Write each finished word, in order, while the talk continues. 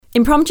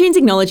Impromptunes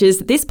acknowledges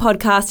that this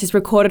podcast is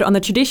recorded on the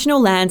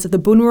traditional lands of the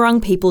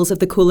Boonwurrung peoples of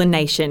the Kulin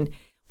Nation.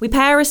 We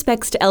pay our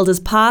respects to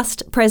elders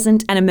past,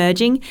 present and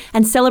emerging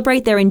and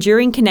celebrate their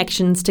enduring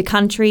connections to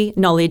country,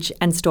 knowledge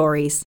and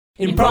stories.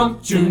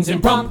 Impromptunes,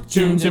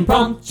 impromptunes,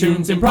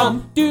 impromptunes,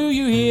 imprompt. Do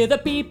you hear the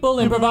people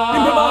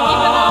improvising?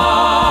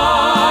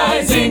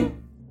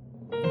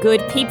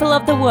 Good people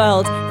of the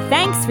world,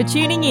 thanks for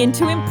tuning in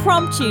to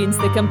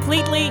Impromptunes, the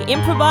completely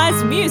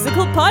improvised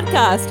musical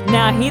podcast.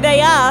 Now here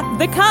they are,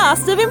 the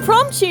cast of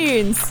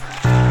Impromptunes.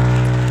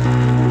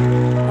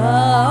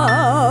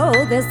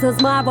 Oh, this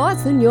is my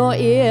voice in your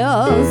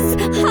ears.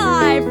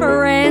 Hi,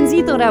 friends.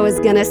 You thought I was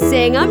going to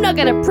sing. I'm not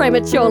going to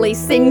prematurely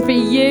sing for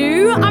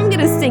you. I'm going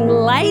to sing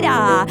later.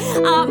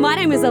 My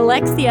name is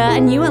Alexia,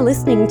 and you are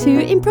listening to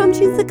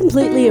Impromptunes, the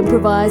completely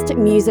improvised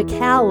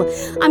musicale.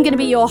 I'm going to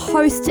be your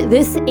host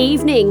this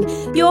evening,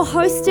 your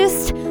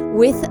hostess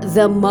with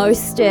the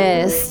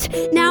mostest.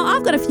 Now,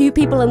 I've got a few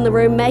people in the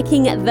room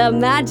making the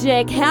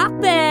magic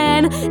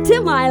happen. To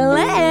my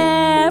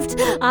left,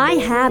 I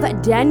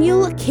have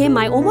Daniel Kim.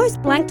 I almost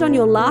blanked on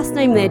your last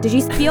name there. Did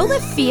you feel the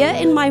fear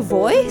in my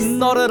voice?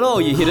 Not at all.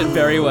 You hit it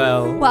very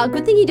well. Well,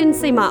 good thing you didn't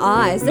see my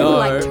eyes. They were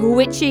like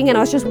twitching and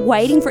I was just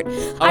waiting for it.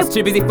 I was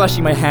too busy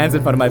flushing my hands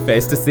in front of my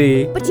face to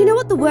see. But you know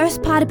what the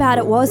worst part about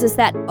it was is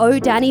that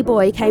Danny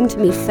boy came to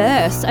me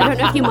first. I don't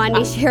know if you mind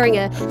me sharing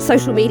a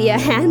social media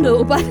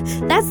handle, but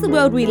that's the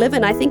world we live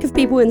in. I think of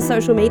people in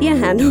social media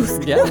handles.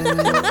 Yeah.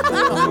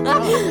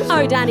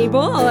 Danny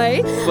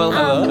boy. Well,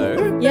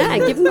 hello. Yeah,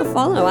 give him a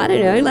follow. I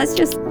don't know. Let's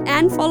just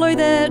follow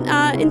the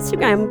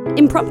Instagram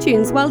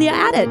Impromptunes while you're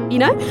at it. You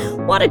know,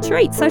 what a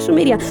treat. Social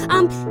media.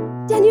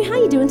 Daniel, how are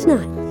you doing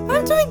tonight?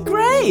 I'm doing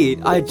great.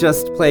 I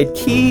just played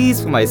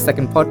keys for my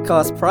second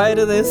podcast prior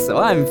to this, so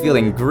I'm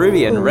feeling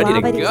groovy and ready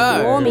to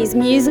go. Warm, he's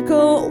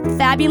musical,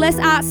 fabulous.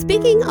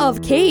 Speaking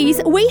of keys,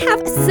 we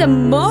have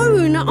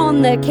Simone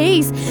on the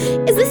keys.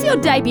 Is this your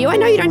debut? I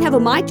know you don't have a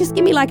mic. Just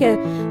give me like a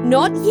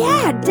nod.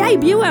 Yeah,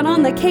 debuting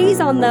on the keys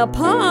on the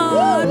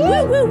pod.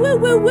 Woo, woo, woo,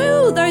 woo,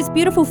 woo. Those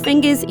beautiful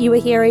fingers you were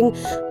hearing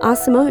are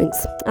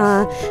Simone's.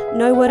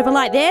 No word of a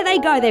lie. There they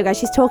go.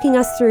 She's talking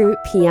us through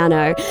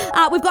piano.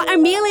 We've got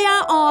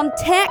Amelia on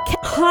tech,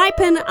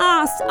 hyping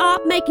us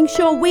up, making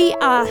sure we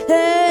are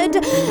heard.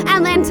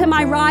 And then to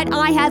my right,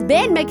 I have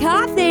Ben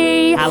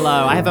McCarthy.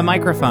 Hello, I have a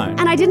microphone.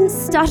 And I didn't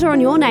stutter on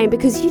your name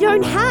because you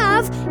don't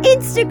have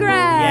Instagram.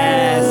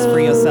 Yes,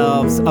 free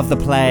yourselves of the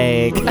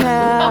plague.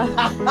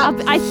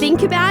 I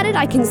think about it,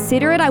 I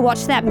consider it. I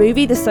watched that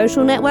movie, The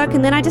Social Network,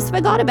 and then I just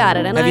forgot about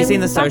it. And have you seen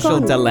The Social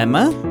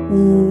Dilemma?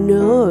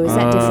 No, is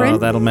that different?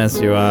 That'll mess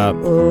you up.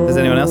 Has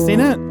anyone else seen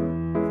it?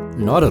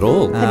 Not at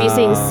all. Have you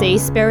seen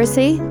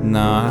Seaspiracy?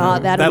 No.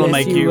 That'll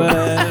make you...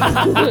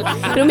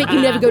 It'll make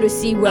you never go to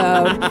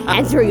SeaWorld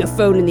and throw your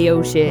phone in the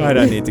ocean. I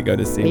don't need to go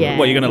to SeaWorld. Yeah.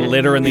 What, you're going to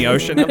litter in the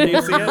ocean after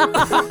you see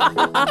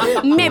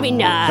it? Maybe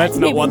not. That's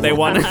not what they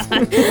wanted.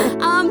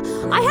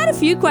 I had a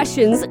few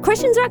questions.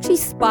 Questions are actually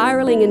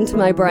spiraling into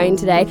my brain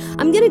today.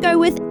 I'm going to go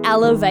with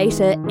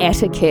elevator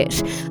etiquette.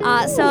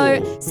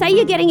 So say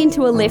you're getting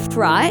into a lift,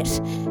 right?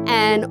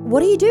 And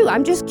what do?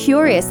 I'm just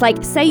curious.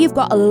 Like, say you've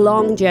got a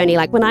long journey.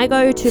 Like, when I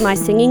go to my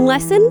singing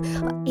lesson,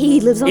 he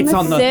lives on the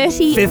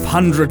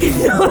 500th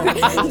floor.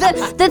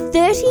 the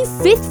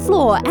 35th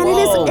floor.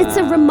 And it's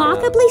a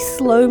remarkably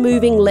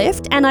slow-moving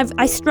lift. And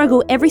I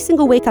struggle every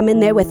single week. I'm in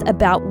there with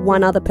about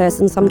one other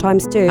person,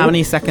 sometimes two. How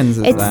many seconds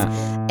is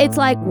that? It's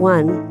like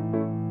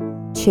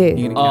 1,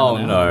 2, Oh,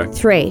 no.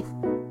 3,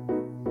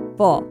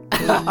 4.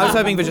 I was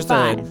hoping for just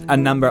a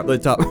number up the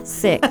top.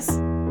 6,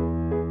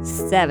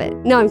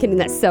 7. No, I'm kidding.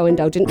 That's so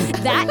indulgent.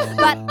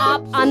 But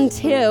up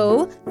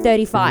until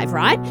 35,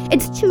 right?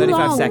 It's too 35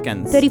 long.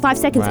 seconds. 35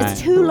 seconds. Right.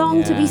 It's too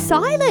long to be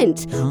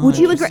silent. Oh, Would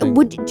you agree?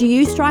 interesting. Do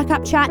you strike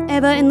up chat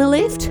ever in the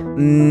lift?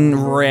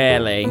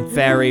 Rarely.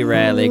 Very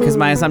rarely. Because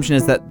my assumption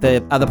is that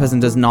the other person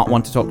does not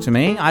want to talk to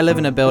me. I live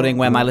in a building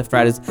where my lift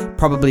ride is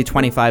probably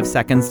 25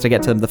 seconds to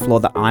get to the floor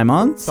that I'm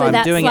on. So I'm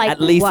that's doing like it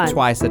at least 1.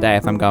 twice a day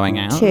if I'm going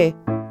out. 2,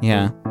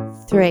 Yeah.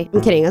 3.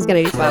 I'm kidding. I was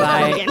going to do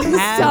 12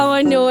 again. So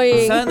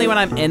annoying. Certainly when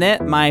I'm in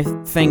it, my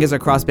fingers are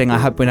crossed being, I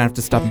hope we don't have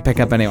to stop and pick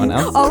up anyone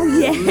else. Oh,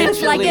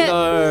 yes.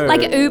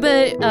 like an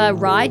Uber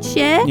ride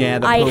share. Yeah,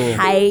 the I pool.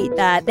 hate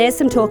that. There's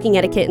some talking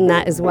etiquette in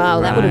that as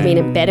well. That would have been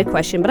a better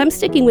question, but I'm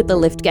sticking with the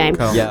lift game.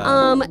 Cool.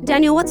 Yeah.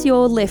 Daniel, what's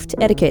your lift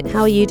etiquette?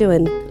 How are you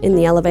doing in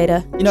the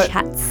elevator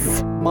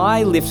chats?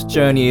 My lift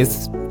journey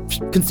is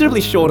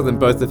considerably shorter than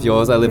both of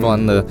yours. I live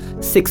on the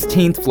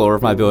 16th floor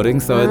of my building,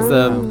 so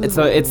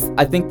it's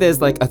I think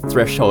there's like a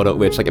threshold at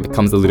which like it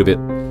becomes a little bit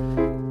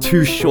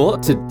too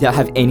short to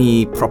have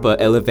any proper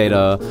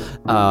elevator.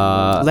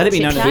 Let it be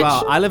known as chit-chat?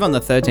 well, I live on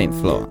the 13th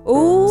floor.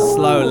 Ooh.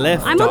 Slow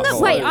lift. I'm on the,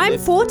 wait, I'm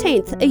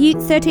 14th. Are you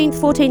 13th,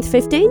 14th,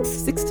 15th?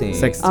 16.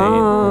 16.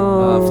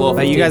 Oh. Floor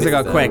But you 15 guys have is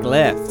got the- quick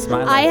lifts.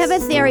 I have a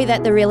theory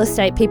that the real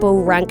estate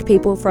people rank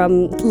people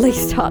from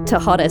least hot to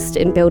hottest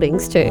in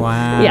buildings too.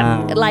 Wow.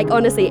 Yeah, like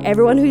honestly,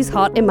 everyone who's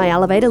hot in my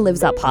elevator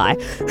lives up high.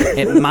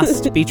 It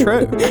must be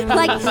true.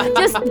 Like,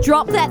 just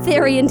drop that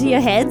theory into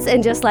your heads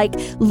and just like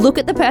look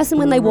at the person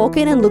when they walk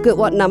in and look look at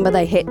what number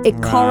they hit.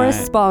 It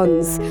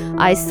corresponds,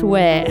 I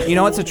swear. You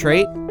know what's a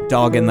treat?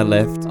 Dog in the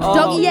lift.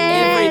 Dog,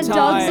 yeah,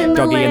 dogs in the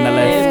Doggy lift. in the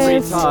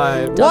lift. Every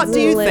time. What Dogs do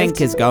in you the lift.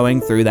 think is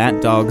going through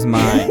that dog's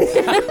mind?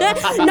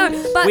 No,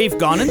 but We've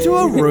gone into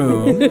a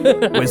room.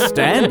 We're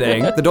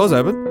standing. The door's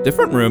open.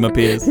 Different room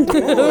appears.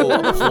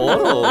 Oh,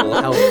 portal.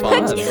 How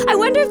fun. I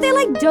wonder if their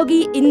like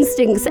doggy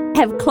instincts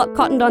have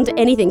cottoned onto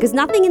anything, because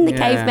nothing in the Yeah.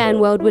 caveman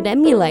world would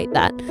emulate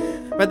that.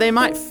 But they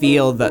might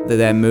feel that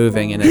they're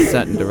moving in a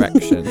certain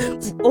direction.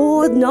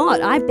 Or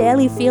not. I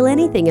barely feel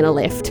anything in a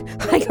lift.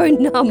 I go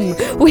numb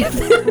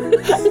with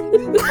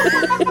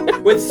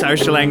With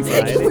social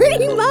anxiety.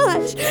 pretty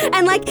much.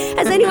 And like,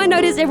 has anyone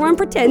noticed everyone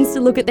pretends to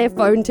look at their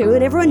phone too,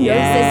 and everyone knows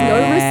there's no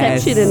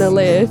Yes. reception in a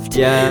lift?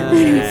 Yeah.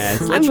 Yes.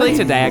 Literally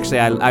today, actually,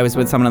 I was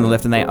with someone on the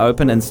lift and they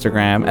opened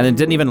Instagram and it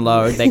didn't even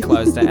load. They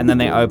closed it and then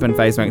they opened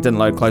Facebook. It didn't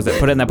load, closed it,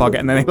 put it in their pocket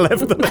and then they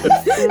left the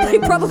lift. They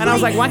probably, And I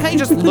was like, why can't you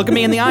just look at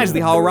me in the eyes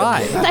the whole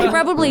ride? they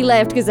probably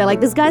left because they're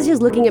like, this guy's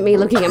just looking at me,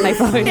 looking at my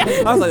phone.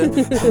 I was like,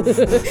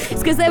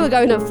 It's because they were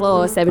going to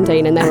floor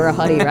 17 and they were a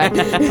hottie, right?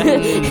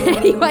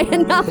 Anyway,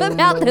 enough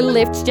about the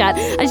lift chat.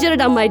 I should have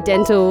done my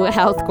dental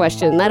health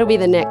question. That'll be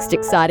the next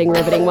exciting,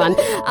 riveting one.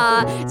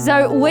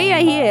 So we are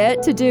here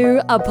to do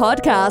a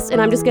podcast,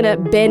 and I'm just going to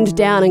bend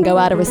down and go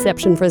out of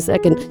reception for a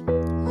second.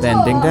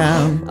 bending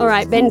down. All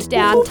right, bend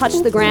down, touch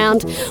the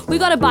ground. We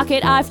got a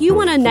bucket. If you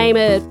want to name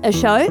a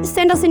show,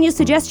 send us in your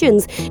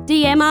suggestions.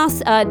 DM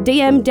us,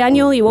 DM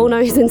Daniel, you all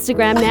know his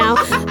Instagram now.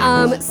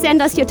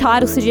 Send us your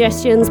title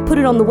suggestions, put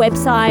it on the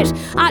website.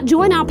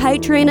 Join our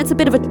Patreon. It's a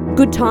bit of a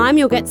good time.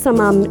 You'll get some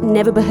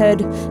never beheard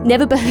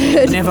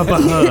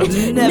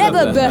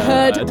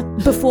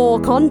before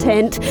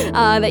content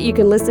that you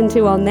can listen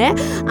to on there.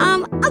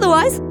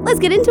 Otherwise, let's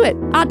get into it.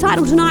 Our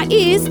title tonight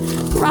is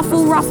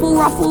Ruffle, Ruffle,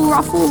 Ruffle,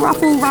 Ruffle,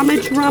 Ruffle,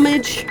 Rummage,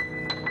 Rummage.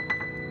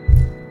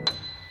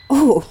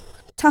 Oh,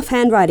 tough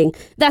handwriting.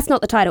 That's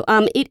not the title.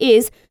 It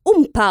is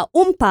Oompa,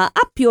 Oompa,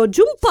 Up Your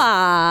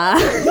Joompar.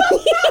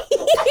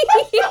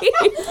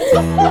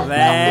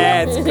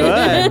 That's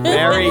good.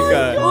 Very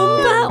good.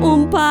 Oompa,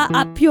 Oompa,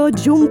 Up Your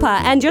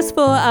Joompar. And just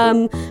for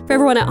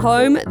everyone at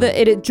home,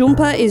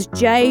 Joompar is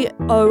Joompar.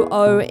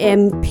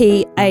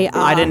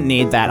 I didn't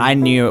need that. I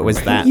knew it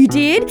was that. You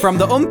did? From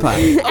the Oompa.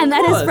 And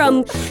that is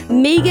from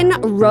Megan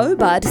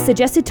Robert,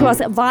 suggested to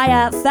us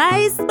via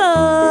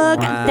Facebook.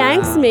 Wow.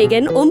 Thanks,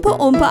 Megan. Oompa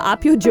Oompa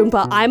Up Your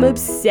Joompar. I'm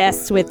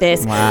obsessed with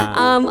this.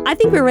 Wow. I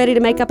think we're ready to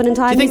make up an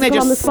entire Do you think they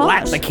musical on the just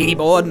spot. slapped the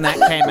keyboard and that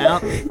came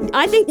out?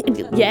 I think,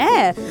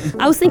 yeah.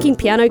 I was thinking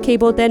piano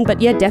keyboard then,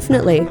 but yeah,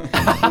 definitely.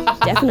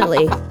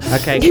 Definitely.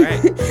 Okay,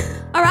 great.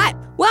 All right.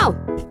 Well,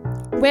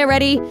 we're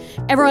ready.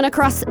 Everyone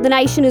across the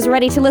nation is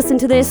ready to listen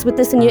to this with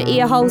this in your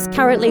ear holes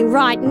currently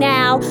right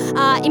now.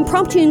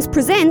 Impromptunes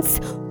presents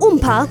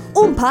Oompa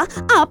Oompa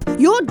Up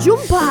Your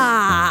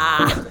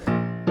Joompar.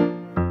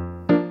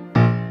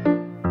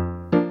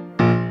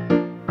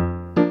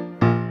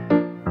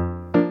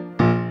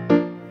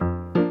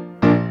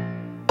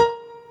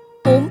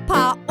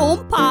 Oompa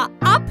Oompa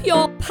Up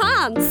Your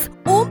Pants.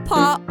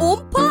 Oompa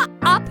Oompa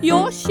Up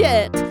Your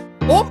Shit.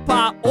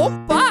 Oompa,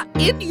 Oompa,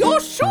 in your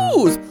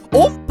shoes.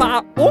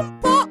 Oompa,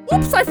 Oompa,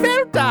 oops, I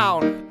fell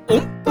down.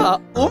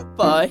 Oompa,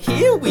 Oompa,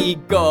 here we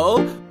go.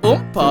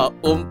 Oompa,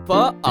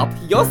 Oompa, up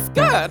your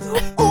skirt.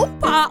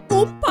 Oompa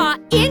Oompa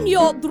in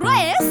your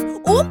dress.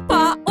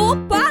 Oompa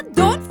Oompa,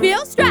 don't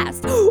feel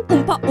stressed.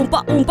 Oompa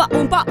Oompa Oompa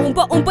Oompa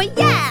Oompa Oompa,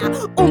 yeah.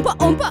 Oompa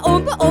Oompa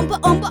Oompa Oompa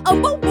Oompa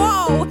Oompa,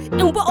 whoa.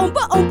 Oompa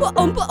Oompa Oompa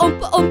Oompa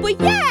Oompa Oompa,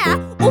 yeah.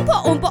 Oompa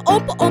Oompa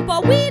Oompa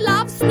Oompa, we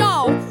love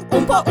snow.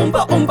 Oompa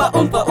Oompa Oompa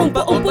Oompa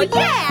Oompa Oompa,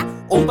 yeah.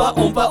 Oompa,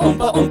 Oompa,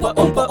 Oompa, Oompa,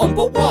 Oompa,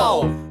 Oompa,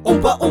 whoa.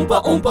 Oompa, Oompa,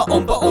 Oompa,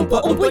 Oompa, Oompa,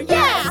 Oompa,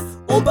 yeah.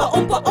 Oompa,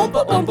 Oompa,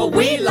 Oompa, Oompa,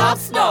 we love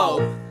snow.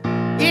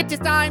 It is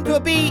time to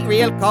be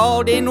real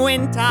cold in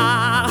winter.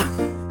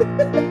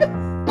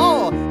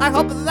 Oh, I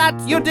hope that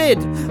you did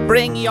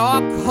bring your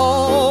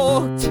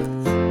coat.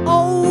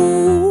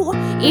 Oh,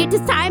 it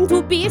is time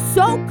to be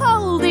so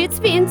cold, it's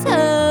winter.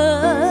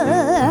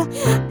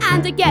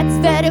 And it gets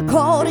very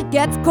cold, it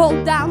gets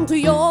cold down to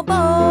your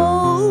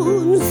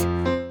bones.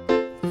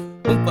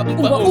 Oompa,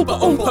 Oompa, Oompa,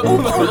 Oompa,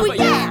 Oompa, Oompa,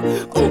 yeah.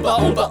 Oompa,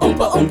 Oompa,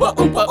 Oompa, Oompa,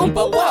 Oompa,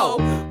 Oompa, wow.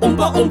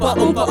 Oompa, Oompa,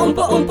 Oompa,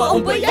 Oompa, Oompa,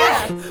 Oompa,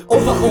 yeah.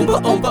 Oompa, Oompa,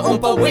 Oompa,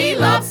 Oompa, we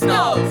love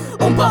snow.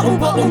 Oompa,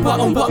 Oompa, Oompa,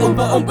 Oompa,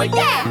 Oompa, Oompa,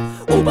 yeah.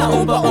 Oompa,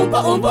 Oompa, Oompa,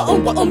 Oompa,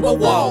 Oompa, Oompa,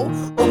 whoa.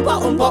 Oompa,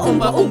 Oompa,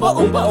 Oompa, Oompa,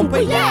 Oompa, Oompa,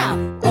 yeah.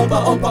 Oompa,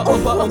 Oompa,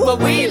 Oompa,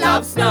 Oompa, we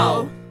love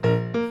snow.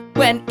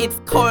 When it's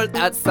cold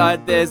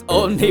outside, there's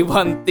only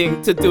one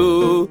thing to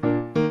do.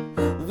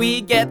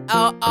 We get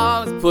our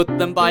arms, put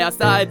them by our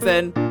sides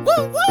and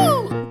woo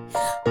woo!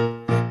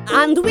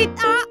 And with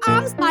our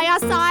arms by our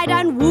side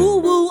and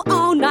woo-woo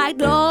all night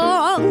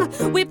long,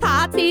 we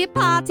party,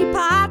 party,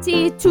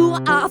 party to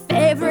our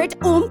favorite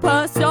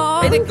Oompa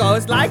song. And it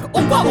goes like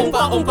Oompa,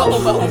 Oompa, Oompa,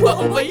 Oompa, Oompa,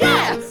 Oompa,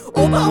 yeah!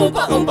 Oompa,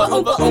 Oompa, Oompa,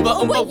 Oompa, Oompa,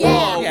 Oompa,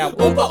 yeah!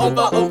 Oompa,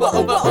 Oompa, Oompa,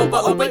 Oompa, Oompa,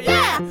 Oompa,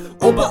 yeah!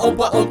 Oompa,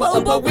 Oompa, Oompa,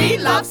 Oompa, we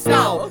love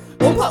snow!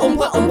 Oompa,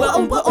 Oompa, Oompa,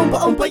 Oompa, Oompa,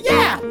 Oompa,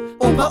 yeah!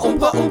 Oompa,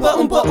 Oompa, Oompa,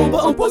 Oompa, Oompa,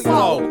 Oompa, Oompa,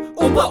 yo.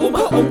 Oompa,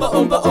 Oompa, Oompa,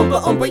 Oompa,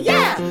 Oompa, Oompa,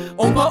 yeah.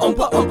 Oompa,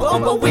 Oompa, Oompa,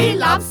 Oompa, we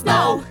love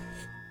snow.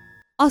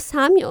 Oh,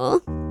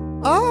 Samuel.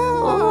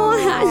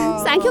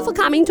 Oh, thank you for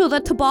coming to the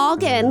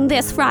toboggan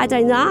this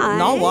Friday night.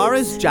 No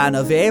worries,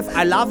 Genevieve.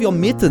 I love your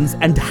mittens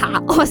and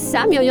hat. Oh,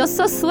 Samuel, you're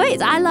so sweet.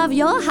 I love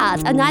your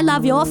hat and I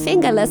love your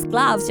fingerless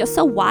gloves. You're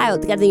so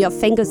wild getting your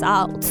fingers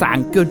out.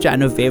 Thank you,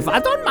 Genevieve. I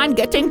don't mind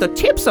getting the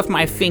tips of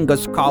my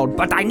fingers cold,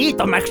 but I need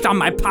to make sure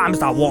my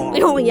palms are warm.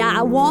 Oh,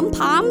 yeah, warm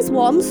palms,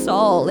 warm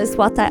soul is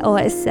what I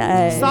always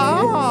say.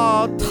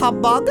 So,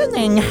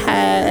 tobogganing,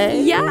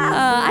 hey?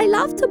 Yeah, I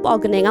love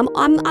tobogganing.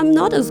 I'm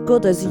not as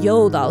good as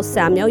you, though,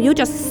 Samuel. You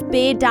just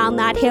speed down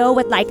that hill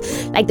with like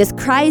this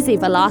crazy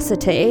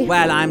velocity.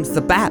 Well, I'm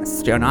the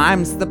best,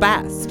 I'm the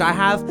best. I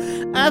have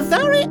a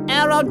very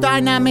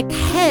aerodynamic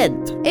head,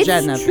 It's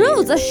Genevieve.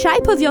 true, the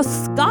shape of your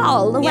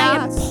skull, the way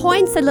it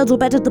points a little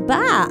bit at the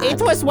back.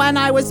 It was when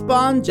I was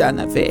born,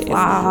 Genevieve.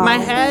 Wow. My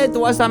head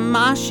was a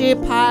mushy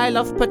pile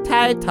of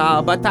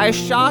potato, but I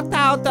shot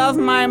out of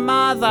my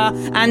mother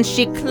and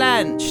she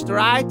clenched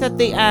right at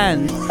the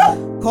end,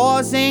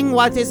 causing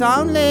what is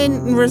only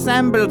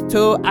resembled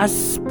to a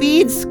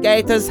speed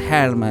skater's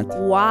helmet.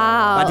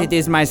 Wow. But it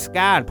is my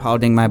scalp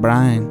holding my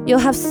brain. You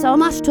have so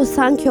much to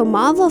thank your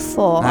mother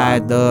for. I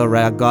do,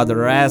 God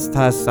rest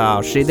her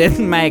soul. She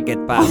didn't make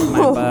it past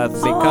my birth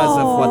because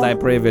of what I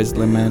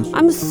previously mentioned.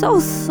 I'm so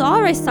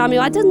sorry,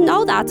 Samuel. I didn't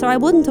know that, or I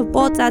wouldn't have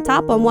brought that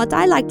up on what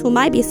I like to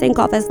maybe think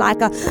of as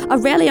like a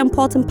really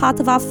important part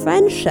of our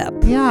friendship.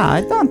 Yeah,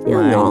 I don't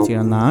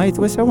mind, It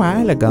was a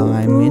while ago.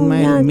 I'm in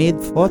my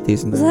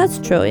mid-40s now. That's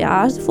true,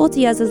 yeah. 40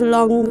 years is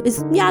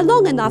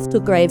long enough to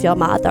grave your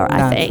mother, I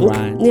That's think.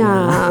 right.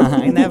 Yeah.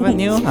 I never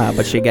knew her,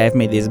 but she gave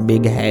me this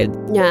big head.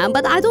 Yeah,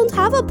 but I don't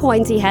have a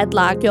pointy head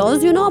like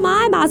yours. You know,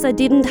 my mother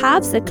didn't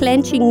have the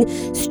clenching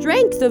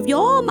strength of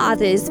your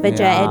mother's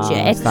vajayjay.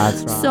 Yes,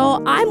 that's right.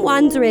 So I'm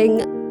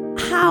wondering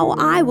how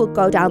I will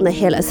go down the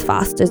hill as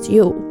fast as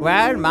you.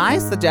 Well, my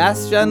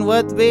suggestion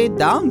would be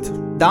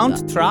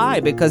don't try,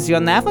 because you're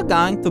never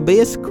going to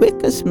be as quick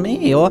as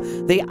me or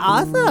the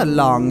other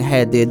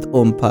long-headed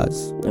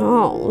Oompas.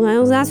 Oh,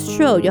 well, that's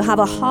true. You have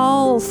a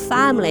whole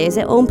family,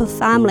 the Oompa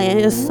family, and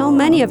there's so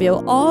many of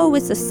you, all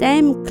with the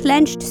same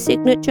clenched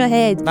signature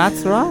head.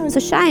 That's right. It's a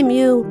shame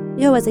you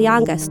were the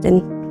youngest,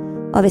 and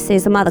obviously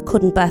the mother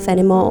couldn't birth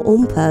any more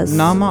Oompas.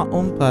 No more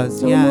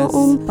Oompas, No yes.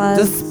 more Oompas.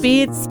 The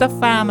speedster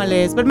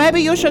families. But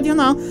maybe you should,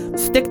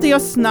 stick to your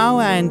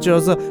snow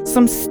angels or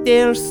some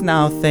still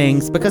snow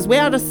things, because we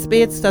are the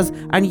speedsters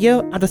and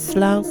you are the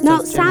slowsters.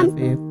 No,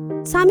 Genevieve.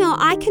 Samuel,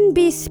 I can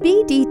be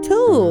speedy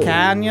too.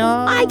 Can you?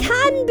 I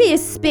can be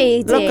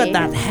speedy. Look at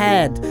that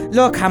head.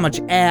 Look how much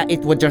air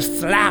it would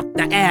just slap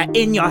the air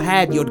in your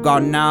head. You'd go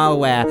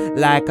nowhere,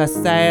 like a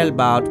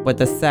sailboat, but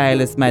the sail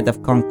is made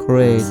of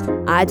concrete.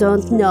 I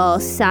don't know,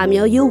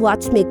 Samuel. You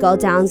watch me go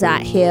down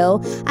that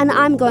hill, and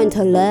I'm going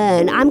to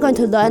learn. I'm going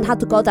to learn how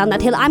to go down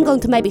that hill. I'm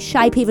going to maybe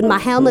shape even my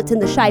helmet in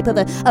the shape of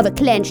a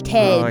clenched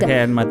head. Oh,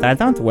 helmet. I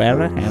don't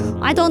wear a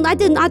helmet. I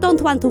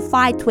don't want to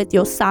fight with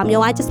you,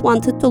 Samuel. I just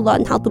wanted to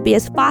learn how to be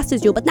as fast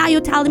as you. But now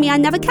you're telling me I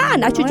never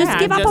can. I should just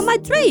give up on my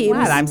dreams.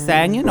 Well, I'm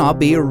saying,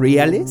 be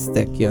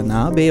realistic,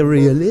 Be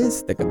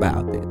realistic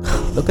about it.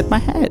 Look at my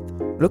head.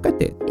 Look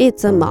at it.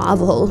 It's a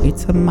marvel.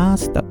 It's a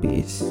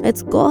masterpiece.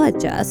 It's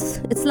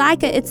gorgeous. It's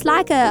like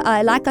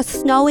a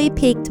snowy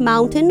peaked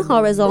mountain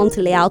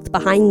horizontally out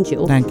behind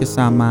you. Thank you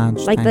so much.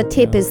 Like the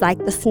tip is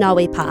like the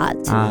snowy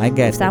part. I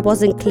guess If that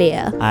wasn't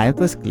clear. it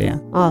was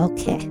clear.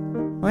 Okay.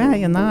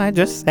 Well, I'm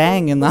just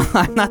saying,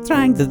 I'm not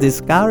trying to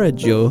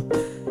discourage you.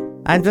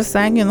 I'm just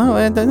saying,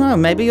 I don't know,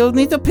 maybe you'll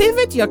need to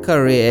pivot your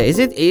career.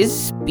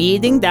 Is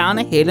speeding down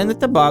a hill in the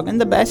toboggan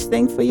the best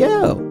thing for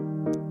you?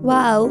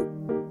 Well,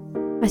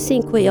 I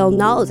think we all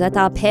know that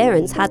our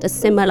parents had a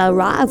similar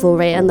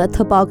rivalry in the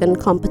toboggan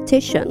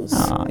competitions.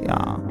 Oh,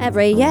 yeah.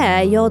 Every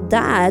year, your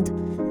dad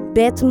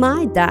beat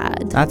my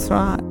dad. That's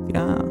right,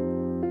 yeah.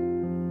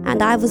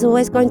 And I was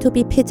always going to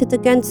be pitted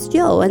against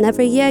you, and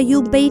every year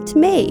you beat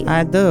me.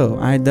 I do.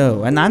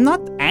 And I'm not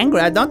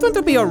angry. I don't want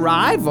to be a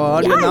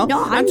rival, Yeah,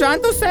 no, I'm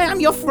trying to say I'm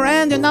your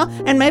friend,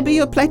 and maybe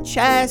you play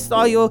chess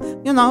or you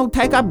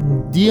take up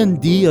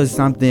D&D or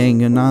something,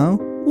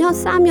 No,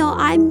 Samuel,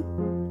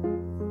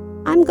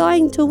 I'm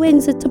going to win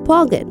the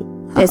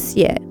toboggan this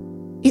year.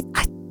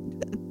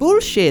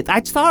 Bullshit.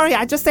 I'm sorry.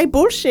 I just say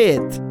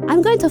bullshit.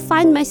 I'm going to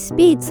find my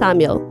speed,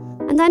 Samuel,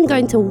 and I'm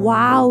going to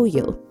wow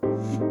you.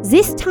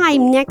 This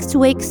time next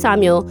week,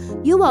 Samuel,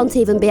 you won't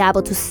even be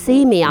able to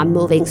see me. I'm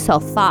moving so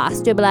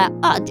fast. You'll be like,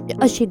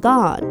 is she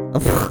gone?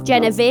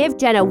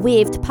 Jenna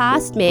weaved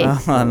past me.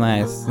 Oh,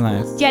 nice.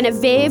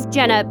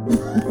 Jenna,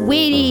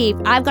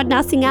 weave. I've got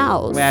nothing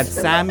else. Well,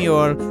 Sam,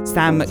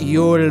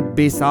 you'll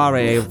be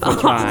sorry for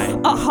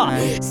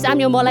trying.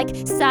 Samuel, more like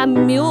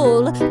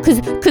Samuel,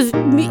 because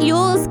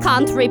mules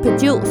can't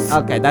reproduce.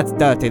 Okay, that's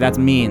dirty. That's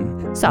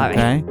mean. Sorry.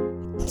 Okay?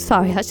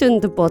 Sorry, I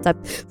shouldn't have brought up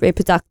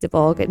reproductive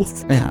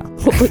organs. Yeah,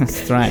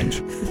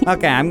 strange.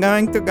 Okay, I'm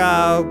going to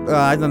go,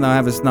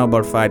 have a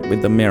snowball fight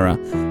with the mirror.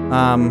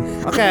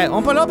 Okay,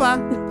 Oompa Loompa.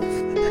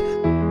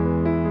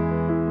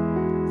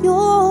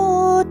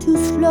 too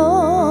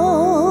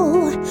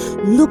slow.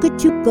 Look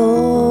at you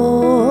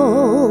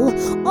go,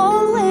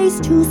 always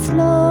too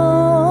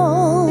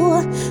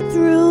slow.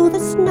 Through the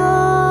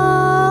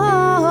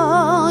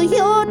snow,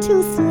 you're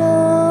too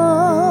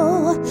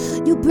slow.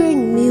 You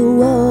bring me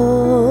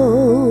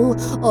woe,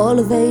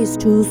 always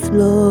too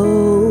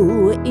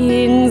slow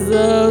in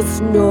the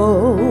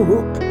snow.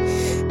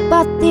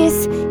 But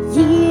this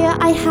year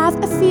I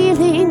have a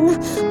feeling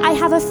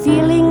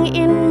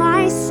in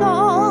my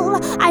soul.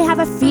 I have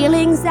a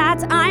feeling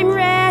that I'm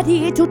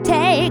ready to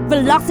take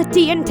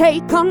velocity and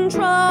take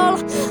control.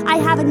 I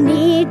have a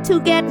need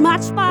to get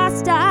much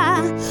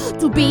faster,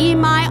 to be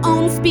my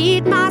own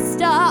speed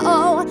master.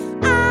 Oh,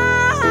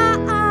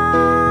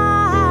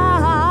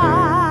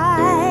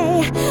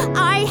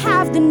 I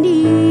have the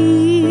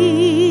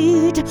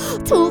need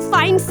to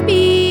find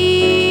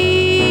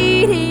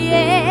speed.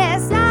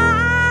 Yes,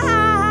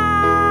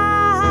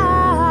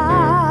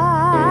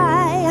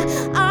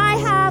 I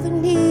have a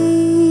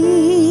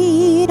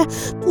need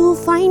to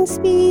find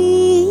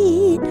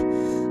speed.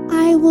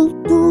 I will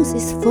do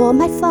this for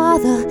my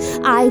father.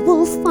 I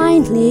will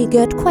finally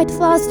get quite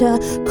faster,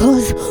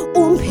 'cause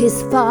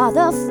his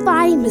father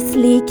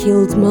famously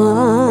killed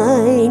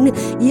mine.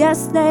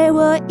 Yes, they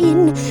were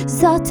in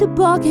the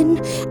toboggan,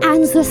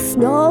 and the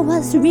snow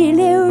was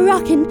really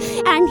rocking,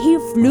 and he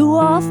flew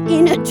off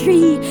in a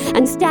tree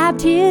and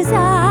stabbed his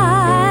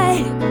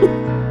eye.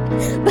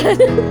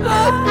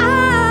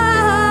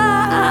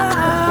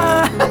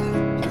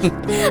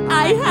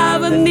 I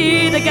have a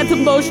need. I get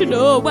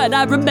emotional when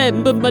I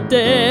remember my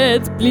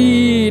dad's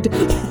bleed.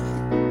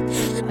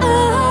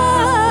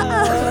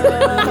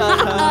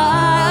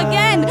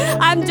 Again,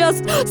 I'm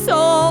just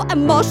so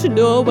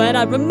emotional when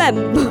I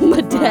remember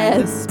my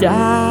dad's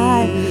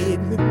died.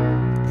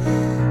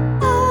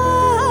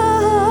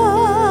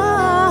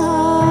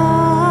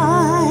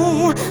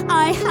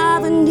 I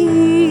have a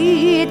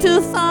need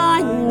to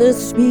find the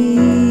speed.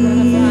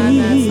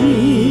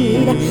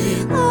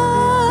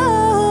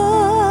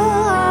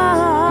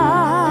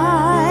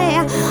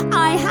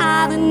 I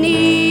have a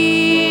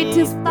need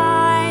to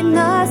find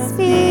the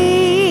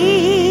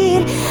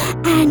speed.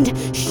 And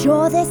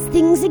sure, there's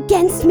things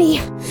against me.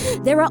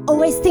 There are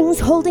always things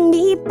holding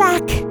me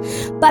back.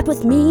 But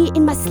with me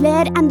in my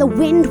sled and the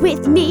wind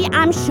with me,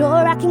 I'm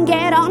sure I can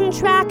get on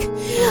track.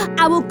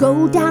 I will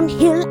go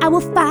downhill, I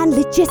will find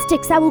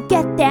logistics, I will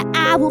get there,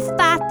 I will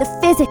fight the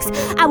physics,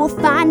 I will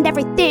find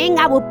everything,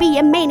 I will be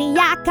a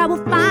maniac, I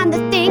will find the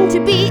thing to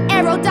be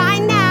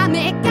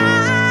aerodynamic.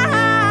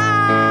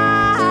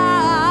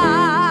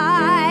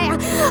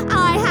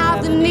 I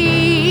have the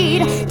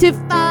need to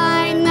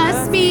find the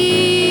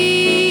speed.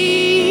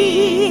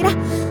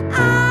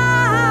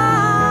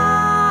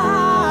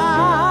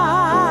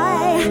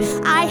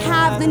 I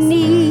have the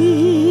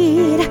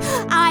need.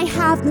 I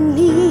have the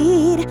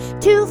need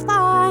to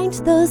find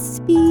the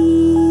speed.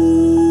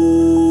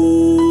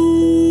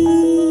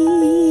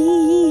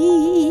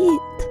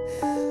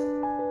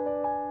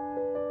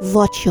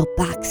 Watch your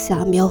back,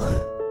 Samuel.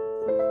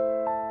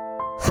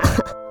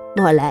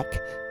 More like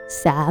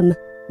Sam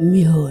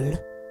Mule.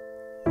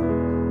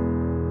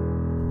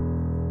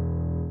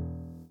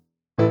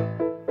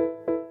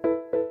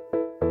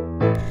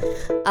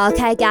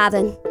 Okay,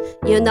 Gavin,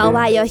 you know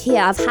why you're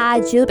here. I've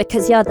hired you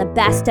because you're the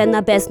best in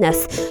the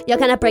business. You're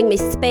gonna bring me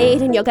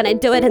speed and you're gonna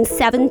do it in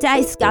 7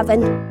 days,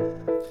 Gavin.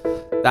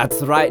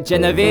 That's right,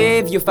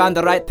 Genevieve, you found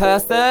the right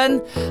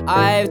person.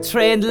 I've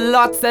trained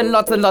lots and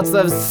lots and lots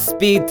of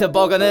speed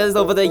tobogganers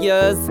over the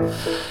years.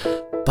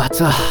 But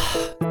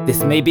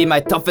this may be my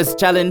toughest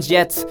challenge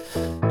yet.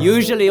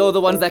 Usually all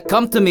the ones that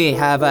come to me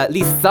have at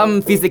least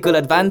some physical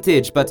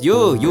advantage, but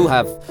you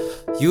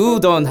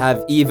don't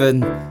have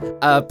even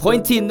a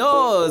pointy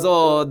nose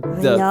or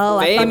the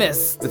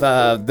famous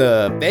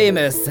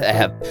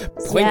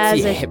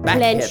pointy back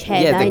clench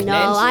head.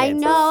 Yeah, I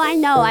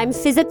know. I'm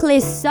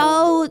physically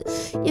so,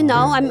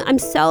 I'm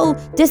so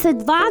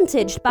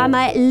disadvantaged by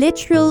my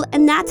literal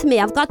anatomy.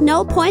 I've got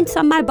no points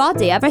on my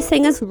body.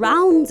 Everything is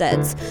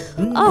rounded.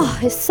 Oh,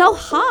 it's so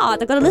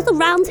hard. I've got a little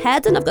round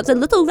head and I've got a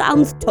little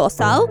round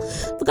torso.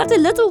 I've got a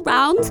little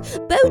round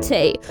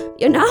booty,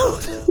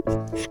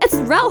 It's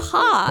real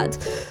hard.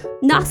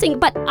 Nothing,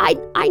 but I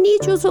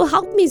need you to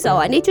help me, Zoe.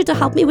 I need you to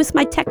help me with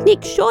my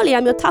technique. Surely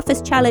I'm your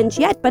toughest challenge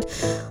yet, but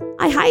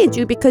I hired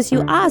you because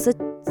you are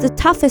the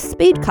toughest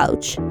speed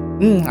coach.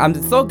 I'm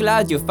so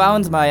glad you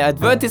found my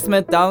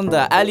advertisement down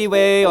the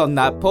alleyway on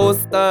that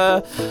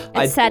poster.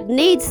 It said,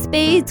 need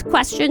speed, ?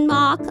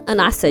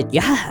 And I said,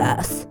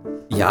 yes.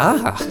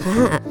 Yeah.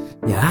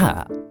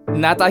 Yeah.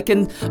 That I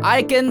can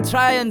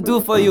try and do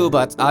for you,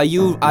 but are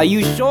you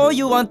sure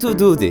you want to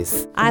do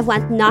this? I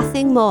want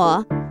nothing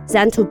more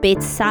than to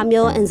beat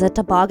Samuel in the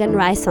toboggan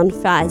race on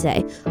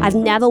Friday. I've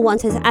never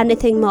wanted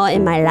anything more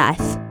in my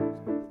life.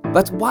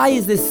 But why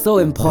is this so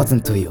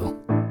important to you?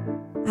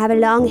 I have a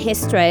long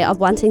history of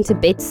wanting to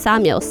beat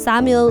Samuel.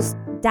 Samuel's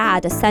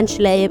dad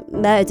essentially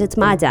murdered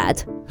my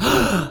dad.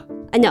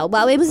 I know,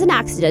 well, it was an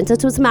accident.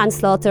 It was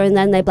manslaughter, and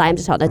then they blamed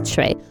it on a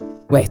tree.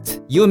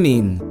 Wait, you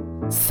mean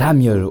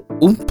Samuel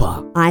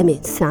Oompa. I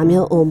mean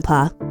Samuel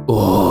Oompa.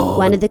 Oh,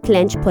 One of the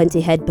clenched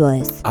pointy-head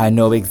boys. I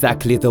know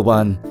exactly the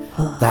one.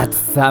 That's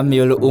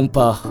Samuel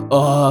Oompa.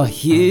 Oh,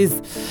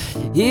 his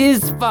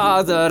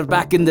father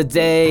back in the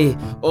day.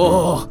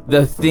 Oh,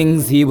 the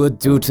things he would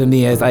do to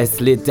me as I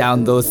slid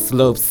down those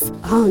slopes.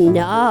 Oh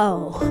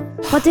no.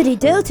 What did he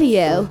do to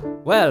you?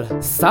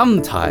 Well,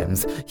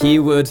 sometimes he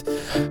would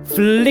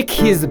flick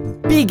his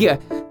big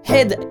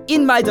head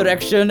in my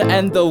direction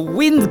and the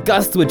wind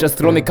gust would just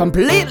throw me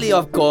completely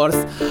off course.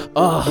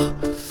 Oh,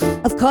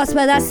 Of course,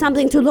 well, that's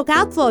something to look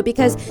out for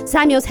because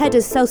Samuel's head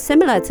is so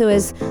similar to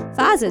his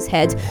father's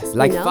head.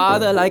 like you know?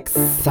 father, like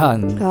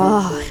son.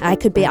 Oh,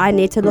 I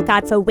need to look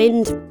out for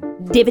wind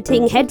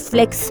divoting head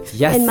flicks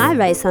Yes. in my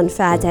race on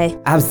Friday.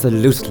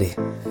 Absolutely.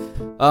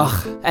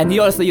 And he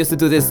also used to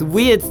do this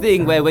weird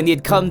thing where when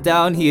he'd come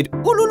down, he'd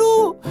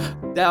ululu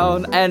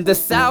down, and the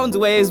sound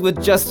waves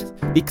would just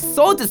be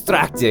so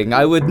distracting.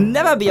 I would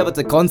never be able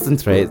to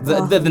concentrate.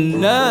 The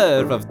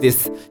nerve of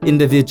this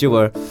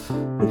individual.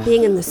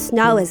 Being in the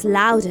snow is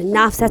loud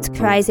enough. That's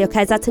crazy.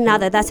 Okay, that's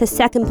a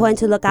second point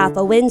to look out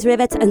for. Winds,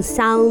 rivets, and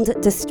sound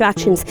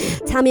distractions.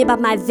 Tell me about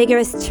my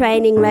vigorous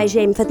training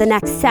regime for the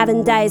next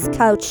 7 days,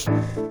 Coach.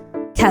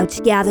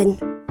 Coach Gavin.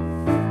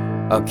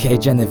 Okay,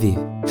 Genevieve.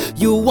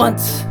 You want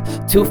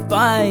to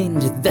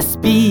find the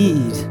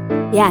speed.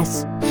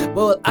 Yes.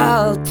 Well,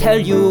 I'll tell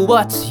you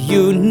what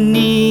you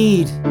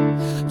need.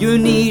 You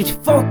need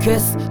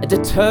focus and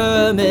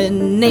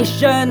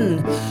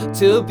determination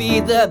to be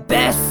the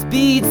best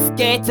speed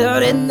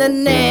skater in the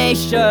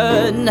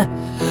nation.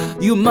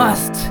 You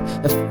must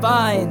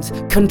find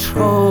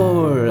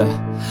control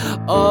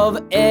of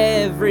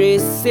every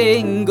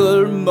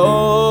single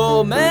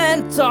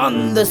moment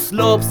on the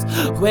slopes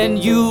when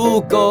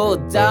you go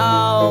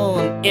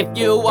down. If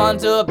you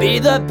want to be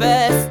the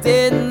best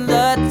in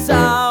the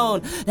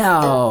town.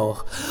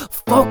 Now,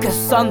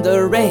 focus on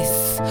the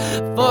race.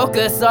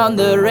 Focus on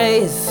the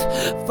race.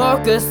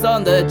 Focus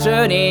on the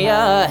journey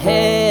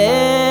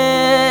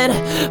ahead.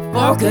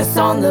 Focus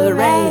on the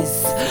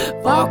race.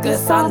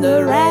 Focus on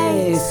the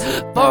race.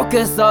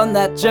 Focus on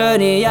that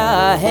journey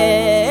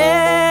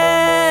ahead.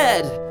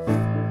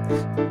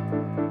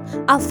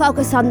 I'll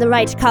focus on the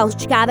race,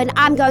 Coach Gavin.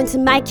 I'm going to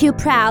make you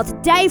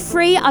proud. Day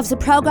 3 of the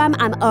program,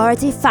 I'm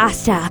already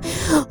faster.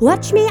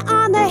 Watch me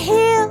on the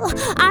hill,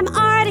 I'm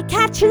already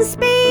catching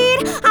speed.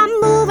 I'm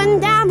moving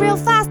down real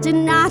fast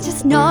and I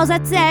just know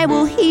that they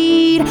will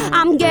heed.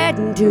 I'm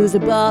getting to the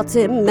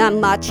bottom and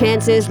my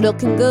chances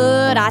looking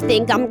good. I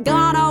think I'm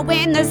gonna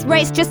win this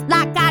race just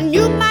like I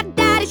knew my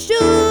daddy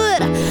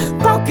should.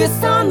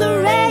 Focus on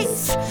the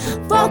race,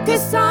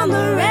 focus on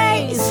the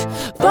race.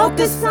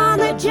 Focus on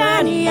the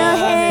journey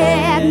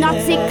ahead, not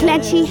the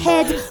clenchy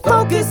head.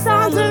 Focus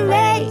on the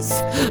race,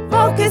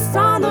 focus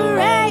on the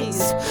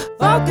race.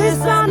 Focus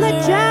on the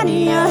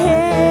journey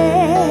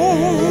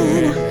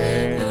ahead.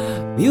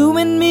 You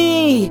and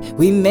me,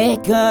 we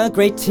make a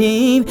great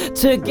team.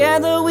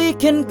 Together we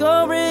can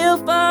go real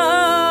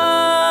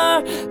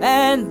far.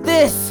 And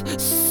this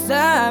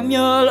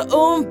Samuel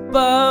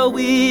Oompa,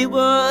 we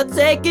will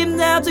take him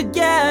down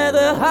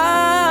together.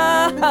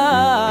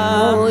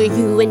 Oh,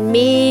 you and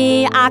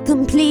me, I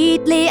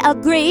completely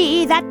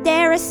agree that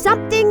there is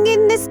something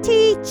in this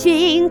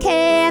teaching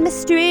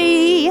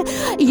chemistry.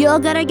 You're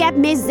gonna get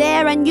me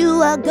there and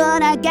you are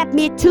gonna get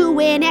me to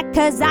win it,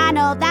 'cause I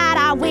know that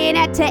I win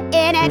it to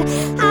in it.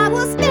 I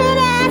will spin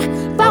it.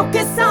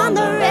 Focus on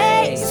the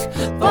race.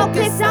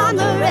 Focus on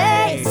the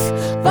race.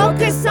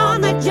 Focus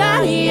on the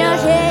journey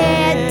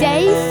ahead.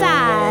 Day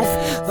 5.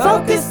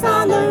 Focus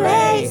on the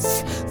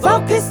race.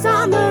 Focus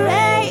on the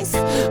race.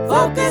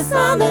 Focus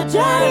on the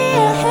journey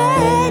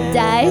ahead.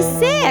 Day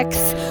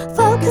 6.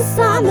 Focus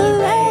on the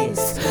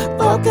race.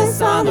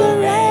 Focus on the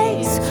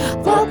race.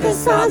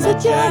 Focus on the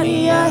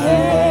journey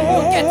ahead.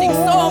 You're getting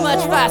so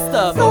much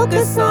faster.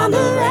 Focus on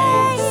the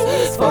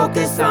race.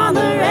 Focus on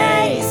the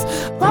race.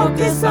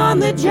 Focus on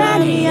the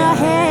journey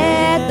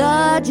ahead.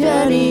 The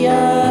journey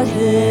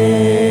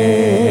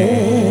ahead.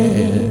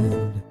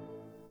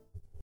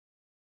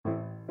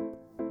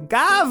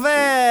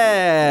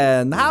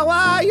 Gavin! How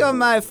are you,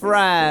 my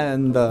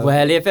friend?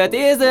 Well, if it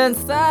isn't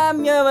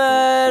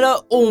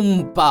Samuel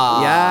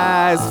Oompa.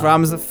 Yes,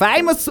 from the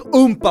famous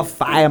Oompa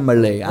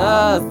family.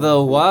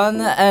 The one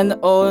and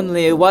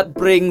only. What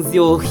brings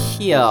you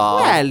here?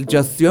 Well,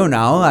 just,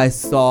 I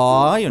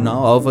saw,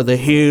 over the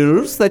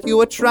hills that you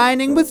were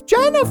training with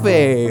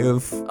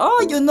Genevieve.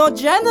 Oh, you know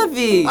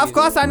Genevieve. Of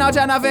course I know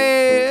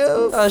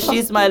Genevieve.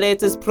 She's my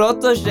latest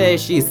protege.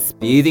 She's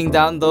speeding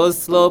down those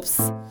slopes.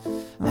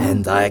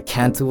 And I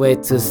can't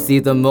wait to see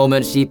the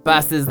moment she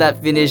passes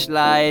that finish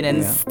line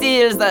and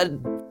steals that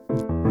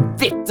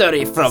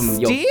victory from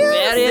your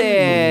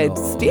very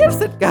Steals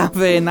it,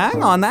 Gavin.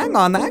 Hang on. I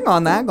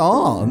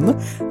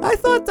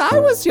thought I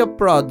was your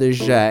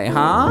protege,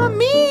 huh?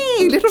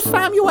 Me, little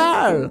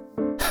Samuel.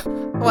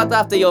 What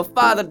after your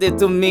father did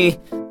to me?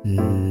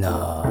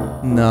 No.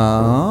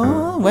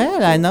 No.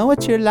 Well, I know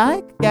what you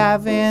like,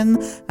 Gavin.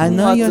 I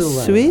know What your do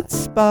I sweet like?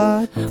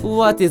 spot.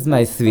 What is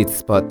my sweet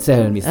spot?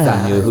 Tell me,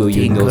 Samuel, who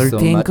you know so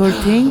tinkle,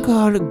 much.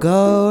 tinkle,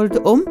 gold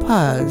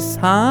Oompas,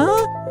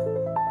 huh?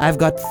 I've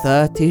got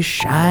 30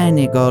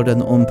 shiny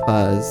golden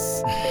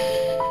Oompas.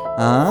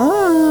 In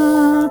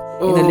a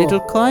Oh. little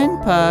coin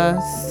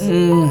purse.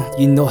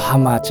 You know how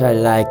much I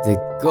like the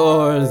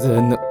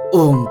golden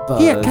Oompas.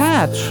 Here,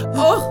 catch.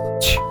 Oh,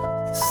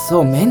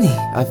 so many.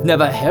 I've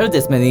never held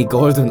this many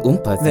golden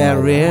Oompas. in They're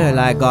my real.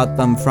 I got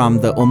them from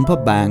the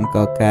Oompa Bank,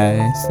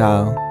 okay?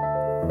 So,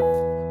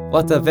 life.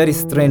 What a very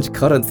strange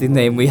currency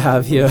name we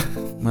have here.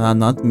 well,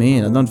 not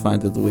me. I don't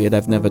find it weird.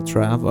 I've never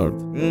traveled.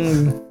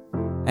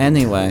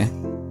 Anyway,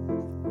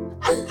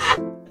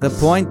 the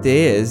point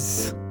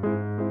is,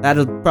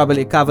 that'll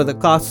probably cover the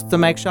cost to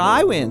make sure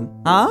I win,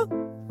 huh?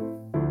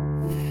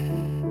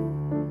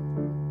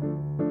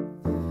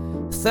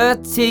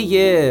 30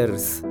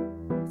 years.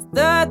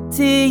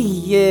 30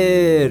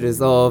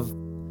 years of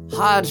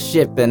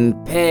hardship and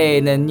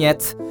pain, and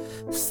yet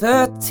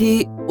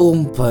 30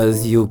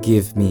 Oompas you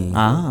give me.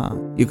 Ah,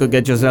 you could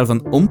get yourself an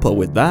Oompa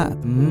with that.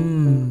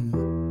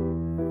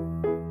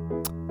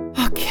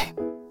 Okay,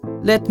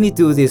 let me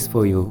do this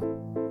for you,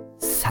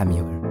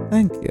 Samuel.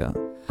 Thank you.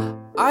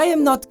 I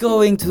am not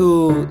going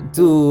to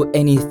do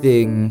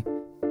anything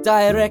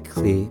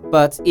directly,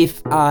 but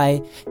if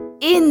I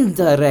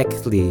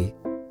indirectly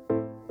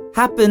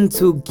happen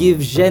to give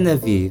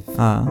Genevieve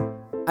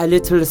a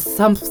little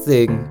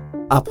something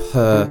up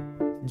her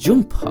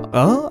Joompar,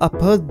 Oh, up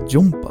a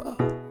Joompar.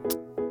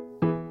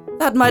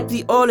 that might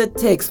be all it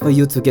takes for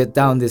you to get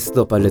down this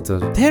slope a little.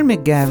 Tell me,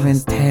 Gavin,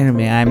 tell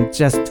me. I'm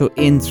just too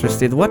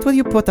interested. What will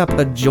you put up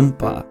a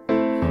Joompar?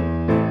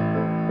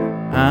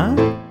 Huh?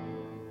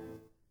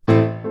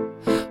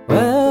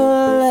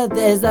 Well,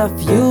 there's a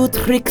few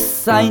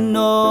tricks I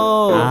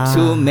know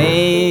to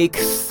make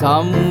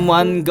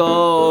someone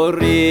go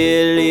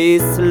really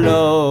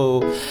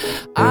slow.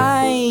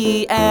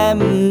 I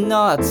am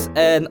not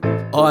an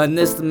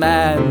honest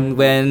man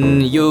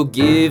when you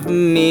give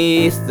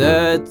me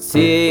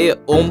 30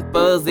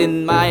 Oompas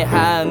in my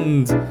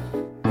hand.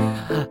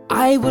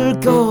 I will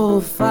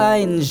go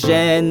find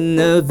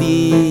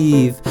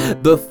Genevieve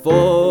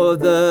before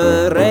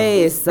the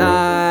race.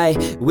 I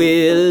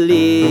will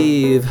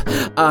leave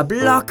a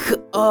block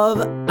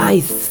of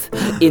ice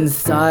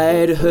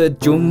inside her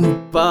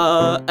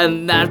Joompar,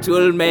 and that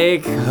will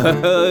make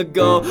her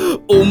go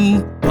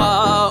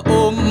Oompa,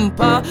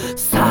 Oompa.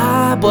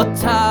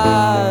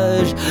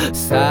 Sabotage,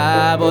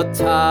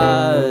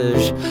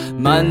 sabotage.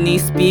 Money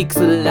speaks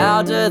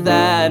louder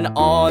than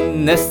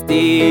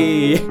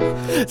honesty.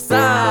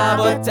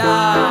 Sabotage,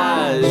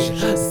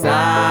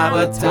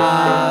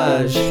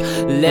 sabotage.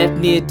 Let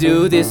me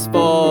do this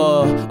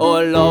for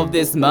all of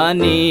this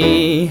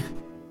money.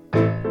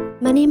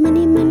 Money,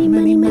 money, money,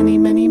 money, money,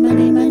 money,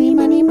 money, money,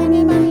 money,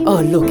 money, money.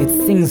 Oh, look, it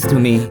sings to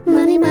me.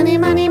 Money, money,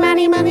 money,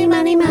 money, money,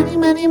 money, money,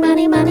 money,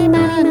 money, money,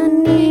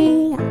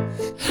 money.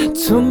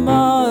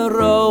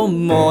 Tomorrow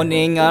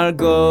morning I'll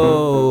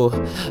go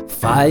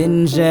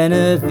find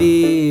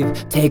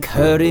Genevieve, take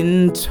her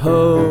in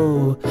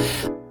tow.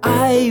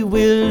 I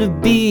will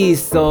be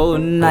so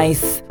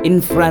nice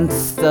in front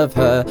of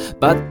her,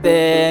 but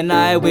then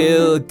I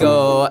will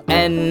go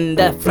and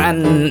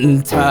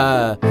affront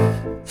her.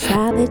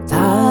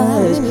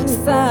 Sabotage.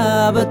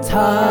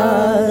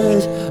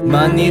 Sabotage.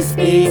 Money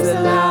speaks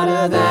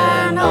louder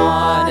than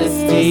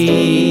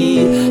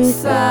honesty.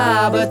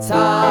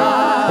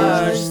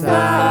 Sabotage,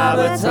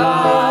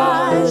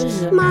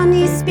 sabotage.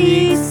 Money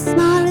speaks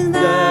louder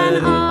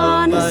than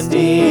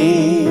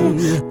honesty.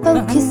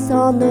 Focus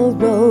on the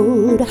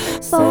road.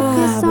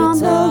 Focus on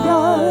the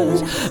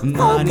road.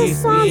 Money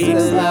Focus on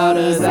speaks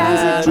louder success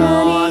than as a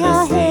journey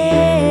honesty.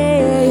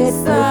 ahead.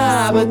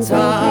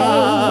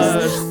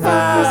 Sabotage,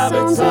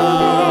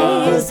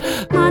 sabotage.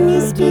 Money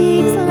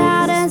speaks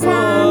louder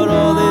than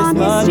all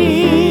this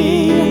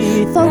honesty.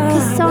 money.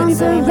 Focus on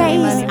the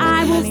race.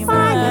 I will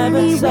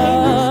finally win. I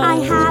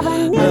have a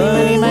new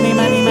Money, money,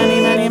 money, money,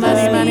 money, money,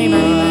 money, money,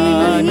 money,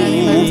 money,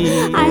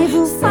 money. I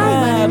will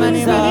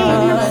finally win.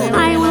 I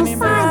will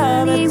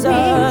finally win. I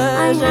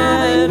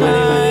have a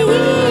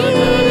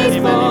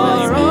new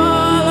For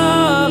all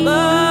of the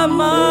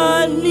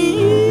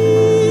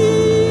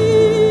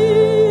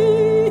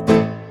money.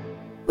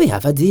 We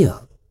have a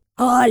deal.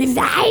 All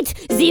right,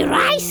 the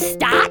race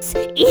starts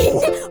in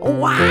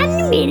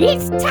 1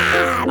 minute's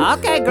time.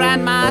 Okay,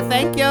 Grandma,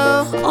 thank you.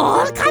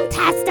 All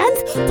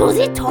contestants to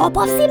the top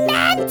of the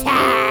mountain.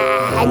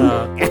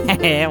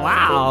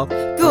 Wow.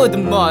 Good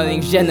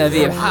morning,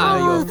 Genevieve. How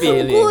are you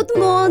feeling? Good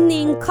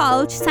morning,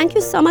 Coach. Thank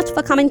you so much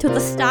for coming to the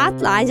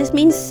start line. This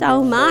means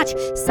so much.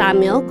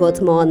 Samuel,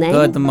 good morning.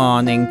 Good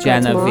morning,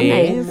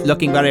 Genevieve. morning.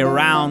 Looking very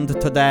round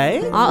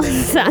today. Oh,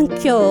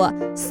 thank you,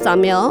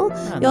 Samuel.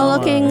 You're no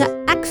looking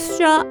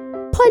extra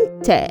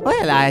disappointed.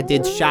 Well, I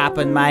did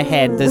sharpen my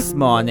head this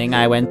morning.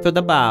 I went to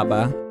the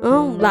barber.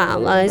 Oh,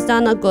 well, he's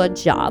done a good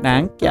job.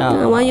 Thank you.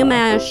 Well, you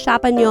may have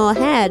sharpened your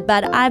head,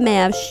 but I may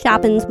have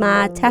sharpened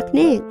my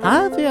technique.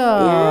 Have you?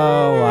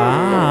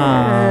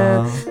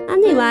 Wow.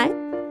 Anyway,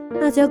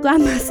 as your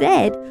grandma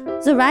said,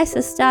 the race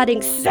is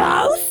starting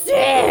so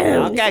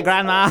soon. Okay,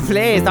 Grandma,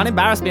 please don't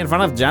embarrass me in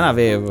front of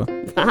Genevieve.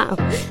 Wow,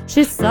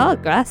 she's so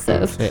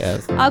aggressive. She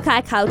is.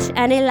 Okay, Coach,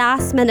 any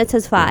last-minute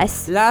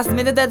advice? Last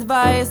minute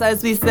advice,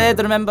 as we said,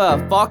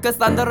 remember, focus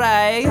on the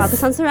race.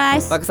 Focus on the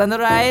race. Focus on the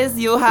race,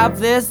 you have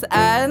this,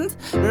 and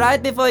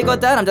right before you go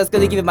down, I'm just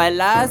going to give you my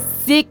last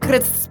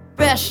secret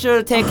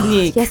special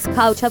technique. Yes,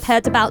 Coach, I've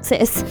heard about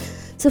this.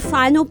 The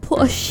final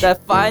push. The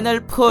final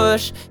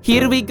push.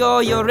 Here we go,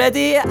 you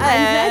ready? I'm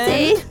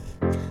ready.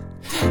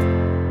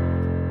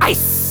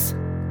 Ice!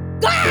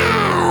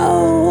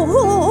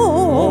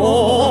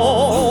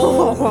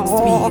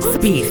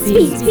 Speed.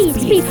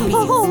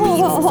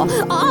 Oh,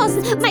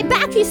 my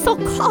back is so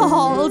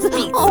cold.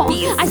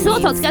 I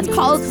thought I'd get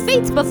cold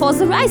feet before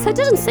the race. I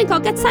didn't think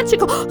I'd get such a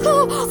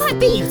cold. I've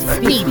been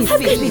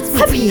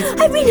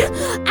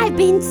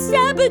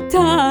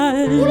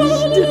sabotaged.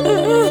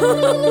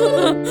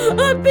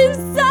 I've been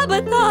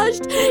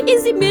sabotaged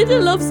in the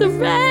middle of the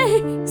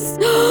race.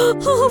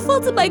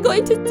 What am I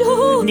going to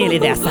do? Nearly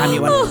there,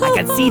 Samuel. I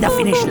can see the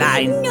finish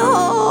line.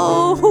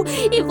 No,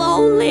 if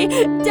only,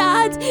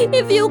 Dad,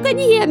 if you can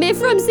hear me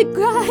from the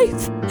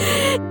grave,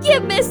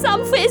 give me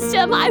some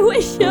wisdom, I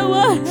wish you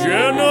would.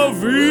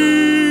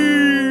 Genevieve!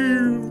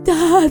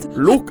 Dad.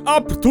 Look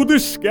up to the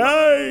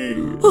sky!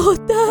 Oh,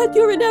 Dad,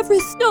 you're in every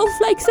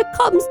snowflake that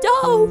comes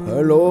down.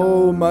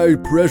 Hello, my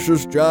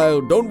precious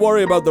child. Don't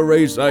worry about the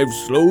race. I've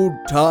slowed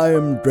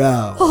time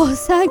down. Oh,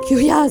 thank you.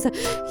 Yes,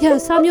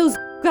 Samuel's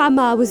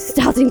grandma was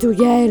starting to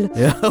yell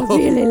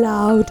really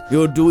loud.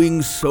 You're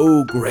doing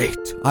so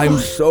great. I'm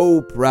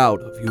so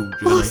proud of you,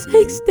 Genevieve. Oh,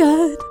 thanks,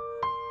 Dad.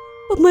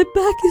 But my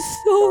back is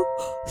so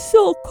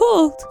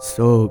cold.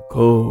 So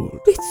cold.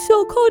 It's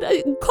so cold.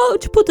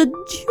 Coach put a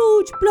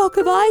huge block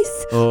of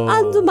ice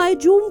under my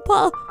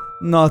Joompar.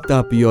 Not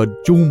up your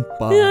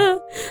Joompar. Yeah, and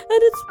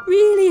it's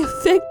really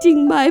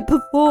affecting my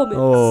performance.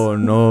 Oh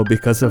no,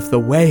 because of the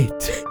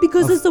weight.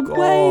 Because of the course.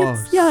 weight.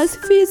 Yes,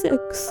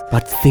 physics.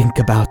 But think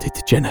about it,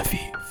 Genevieve.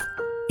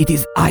 It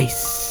is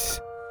ice.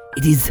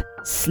 It is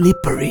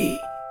slippery.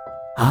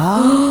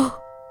 Huh?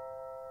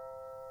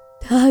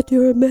 Dad,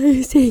 you're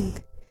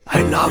amazing.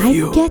 I love I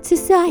you. get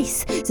this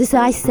ice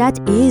that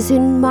is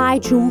in my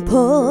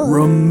Joompar.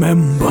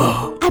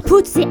 Remember. I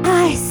put the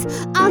ice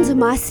under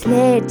my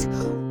sled.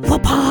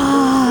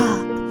 Whoop-ah!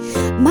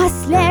 My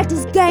sled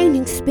is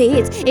gaining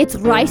speed. It's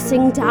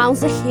racing down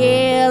the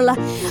hill.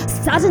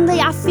 Suddenly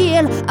I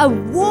feel a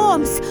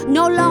warmth.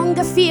 No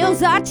longer feel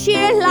the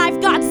chill. I've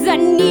got the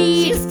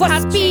need for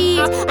speed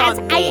as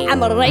I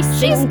am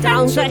racing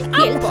down the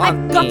hill.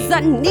 I've got the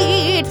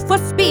need for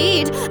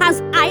speed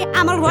as I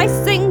am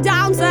racing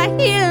down the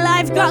hill.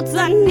 I've got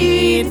the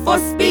need for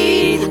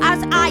speed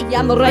as I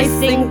am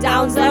racing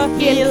down the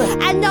hill.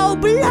 And no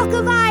block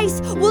of ice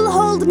will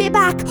hold me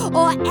back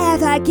or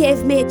ever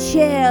give me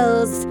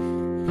chills.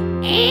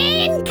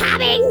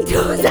 Incoming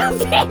to the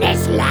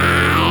finish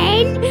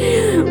line,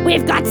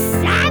 we've got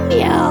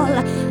Samuel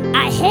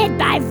ahead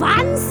by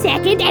 1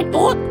 second and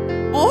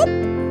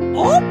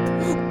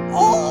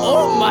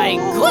oh my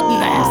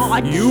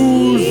goodness!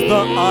 Use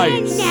the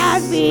ice.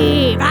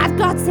 Genevieve, I've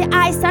got the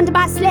ice under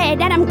my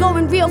sled and I'm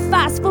going real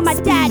fast for my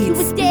dad who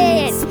was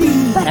dead.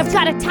 But I've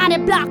got a tiny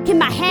block in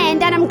my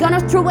hand and I'm gonna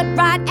throw it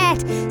right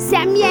at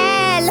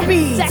Samuel.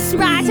 That's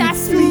right, I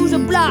threw the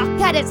block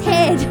at his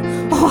head.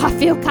 Oh, I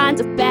feel kind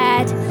of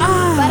bad.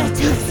 But I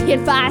took the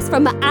advice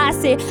from my I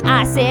said,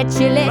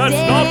 chill it.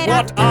 That's not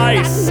what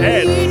I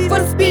said. Need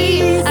for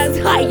speed, as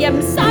I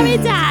am sorry,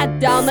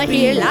 Dad. Down the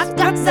hill, I've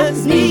got the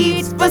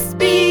need for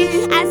speed.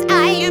 As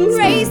I am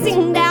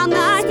racing down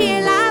the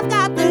hill, I've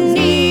got the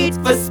need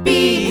for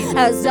speed.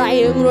 As I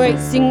am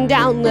racing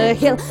down the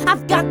hill,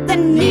 I've got the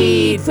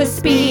need for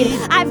speed.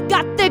 I've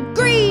got the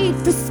greed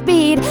for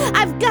speed.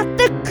 I've got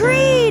the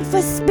greed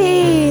for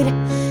speed.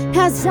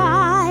 As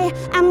I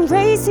am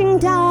racing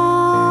down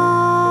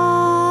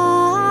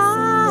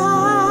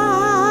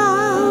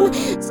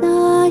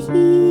the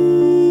hill.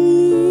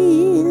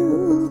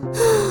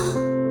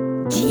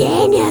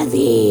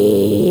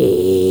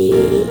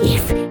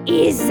 Genevieve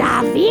is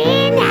a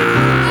winner.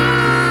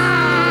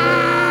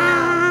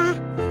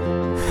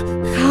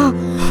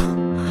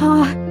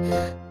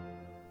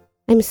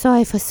 I'm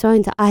sorry for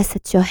throwing the ice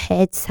at your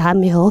head,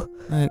 Samuel.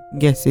 I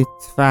guess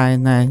it's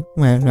fine. I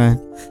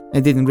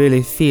didn't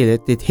really feel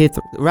it. It hit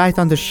right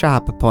on the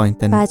sharp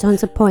point and Right on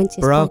the point.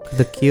 broke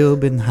the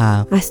cube in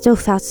half. I still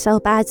felt so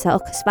bad though,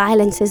 because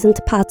violence isn't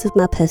a part of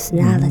my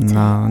personality.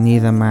 No,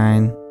 neither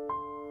mine.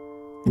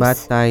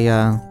 But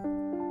I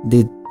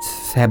did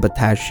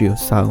sabotage you,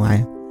 so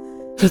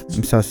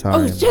I'm so sorry.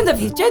 Oh,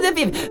 Genevieve,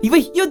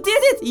 you did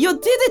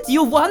it!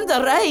 You won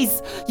the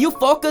race! You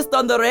focused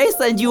on the race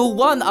and you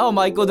won! Oh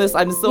my goodness,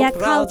 I'm so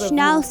proud Coach, of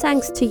now you.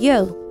 thanks to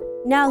you.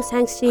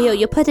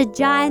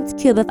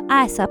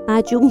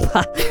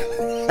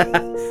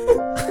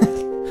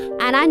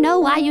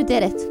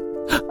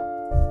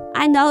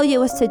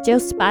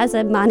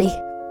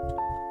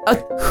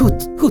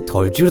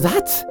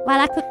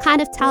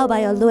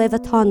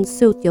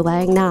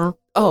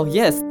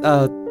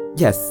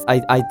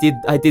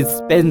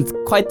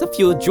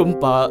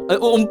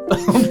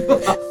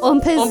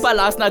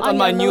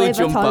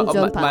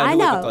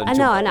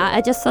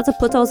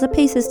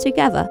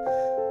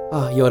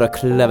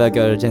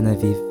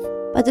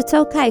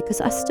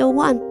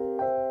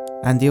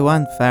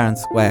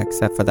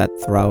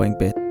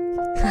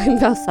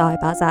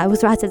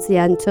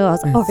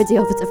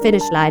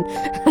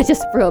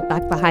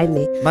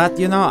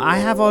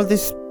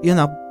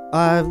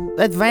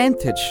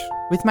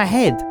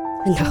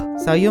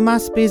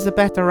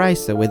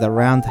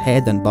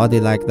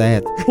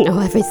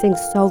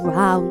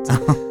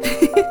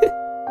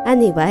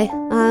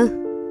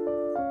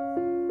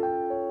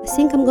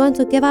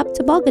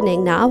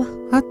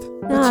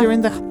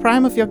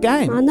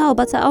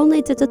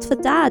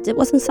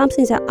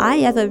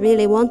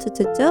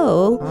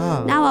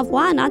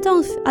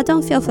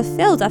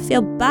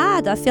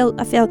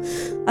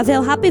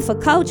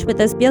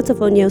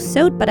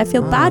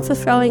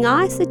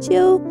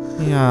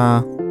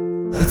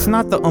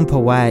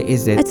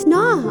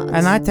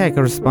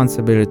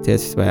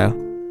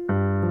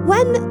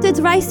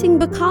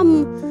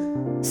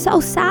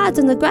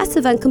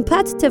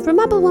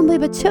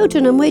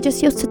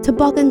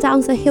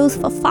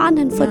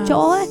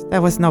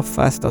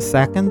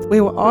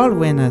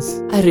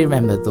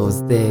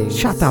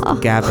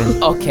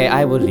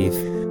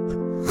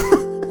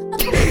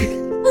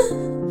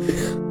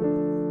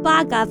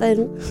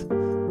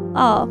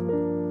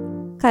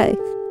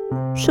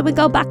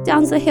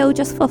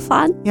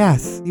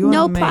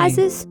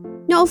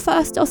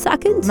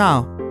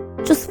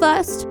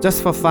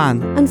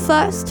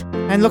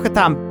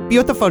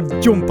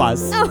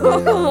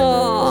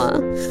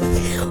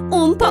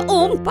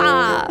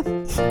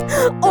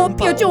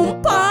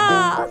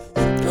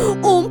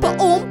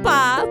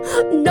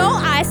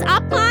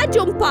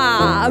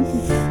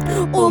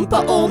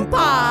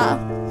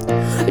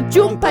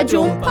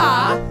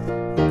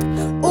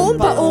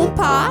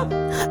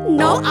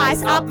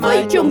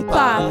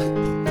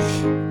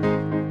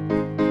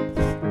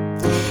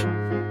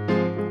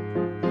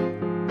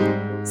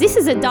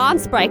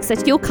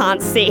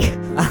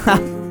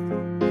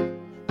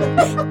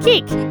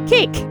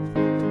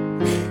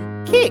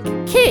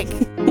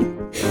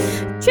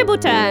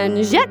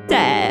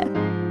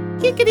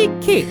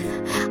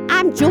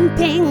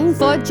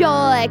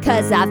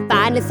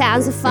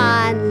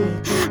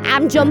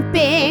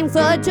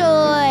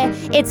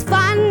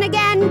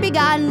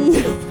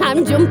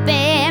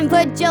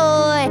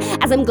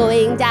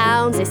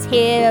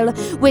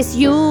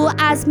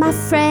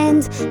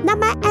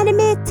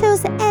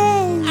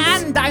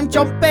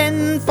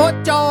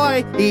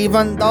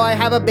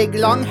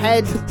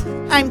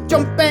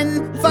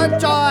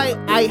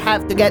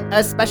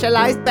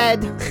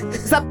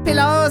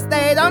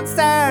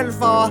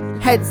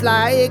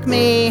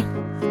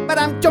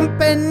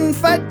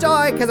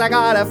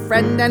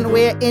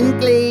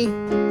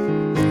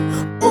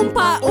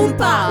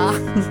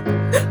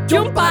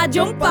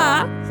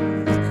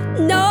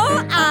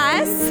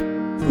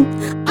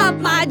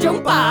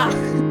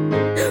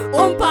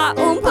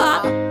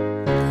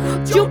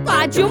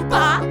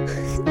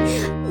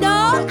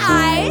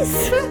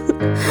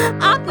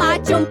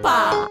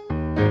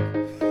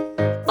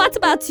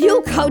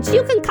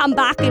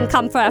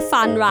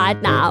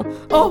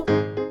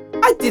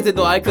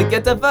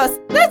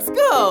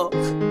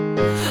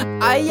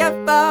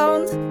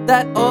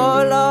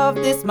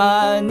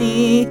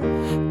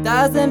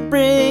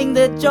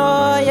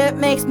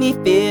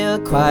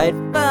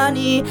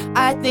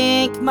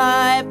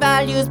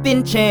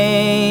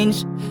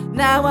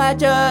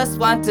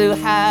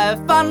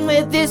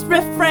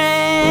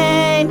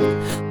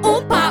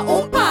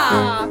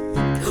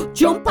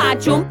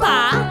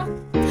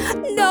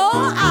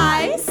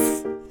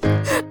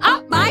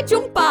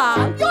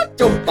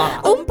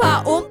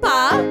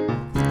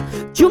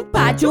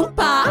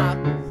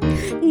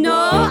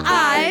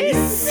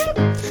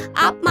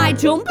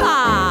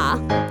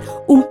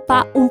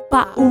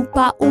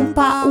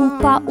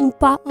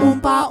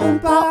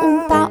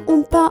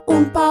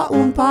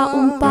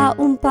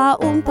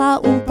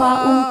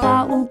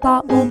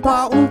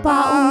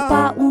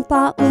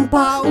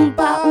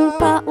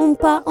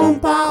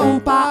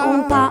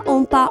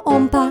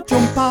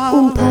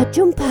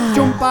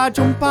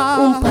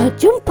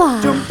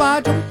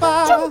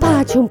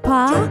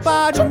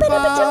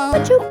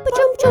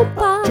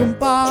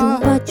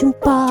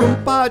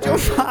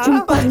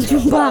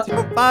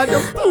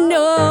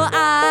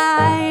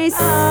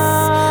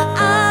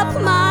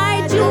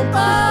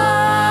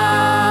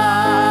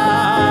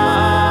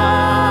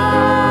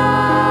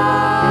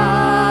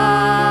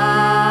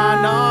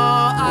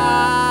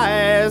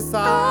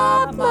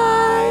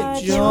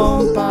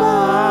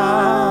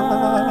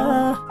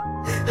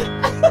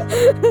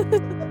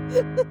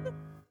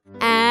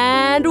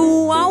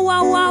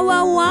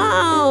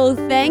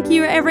 thank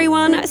you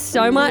everyone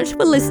so much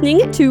for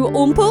listening to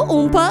Oompa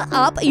Oompa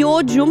Up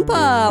Your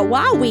Joompar.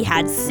 Wow, we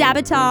had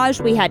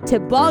sabotage, we had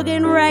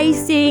toboggan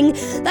racing.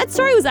 That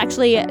story was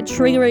actually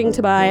triggering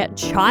to my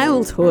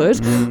childhood.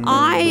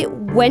 I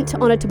went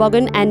on a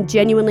toboggan and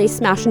genuinely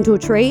smashed into a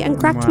tree and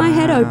cracked my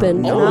head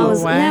open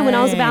when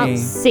I was about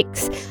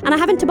 6. And I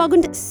haven't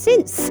tobogganed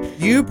since.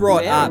 You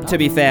brought up, to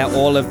be fair,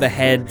 all of the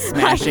head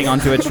smashing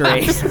onto a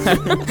tree.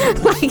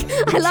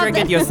 I love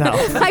Triggered yourself.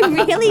 I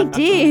really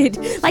did.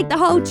 Like the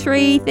whole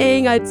tree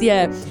thing.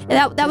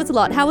 That was a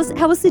lot. How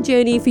was the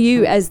journey for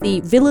you as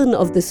the villain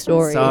of the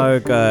story?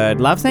 So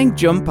good. Love saying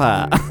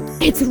Joompar.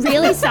 It's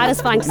really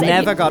satisfying to say.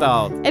 Never got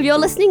old. If you're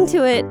listening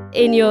to it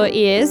in your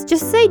ears,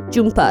 just say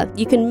Joompar.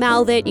 You can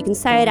mouth it. You can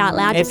say it out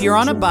loud. If you're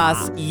on a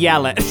bus,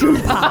 yell it.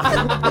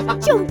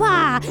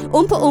 Joompar.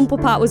 Oompa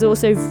Oompa part was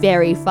also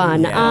very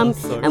fun. And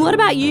what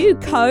about you,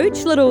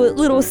 Coach?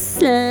 Little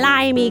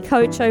slimy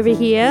Coach over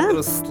here.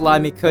 Little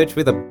slimy coach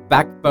with a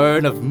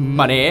backbone of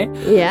money.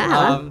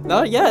 Yeah.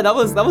 That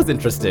was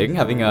interesting.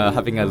 Having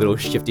a little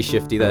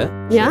shifty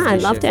there. Yeah, I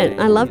loved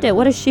it.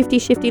 What a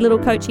shifty little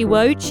coachy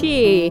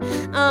woachy.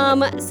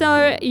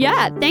 So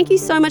yeah, thank you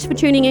so much for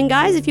tuning in,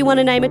 guys. If you want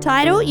to name a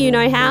title, you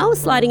know how.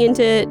 Sliding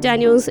into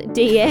Daniel's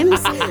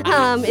DMs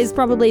is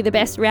probably the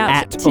best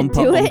route to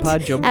do it.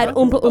 At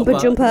Oompa Oompa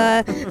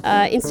Joompar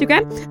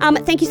Instagram.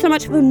 Thank you so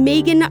much for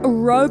Megan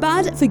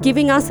Robard for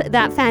giving us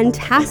that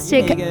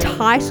fantastic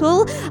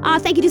title.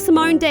 Thank you to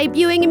Simone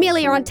debuting,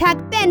 Amelia on tack,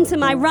 Ben to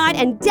my right,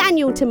 and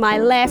Daniel to my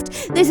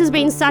left. This has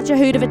been such a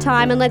hoot of a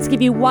time, and let's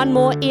give you one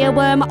more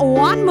earworm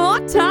one more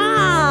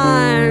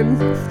time.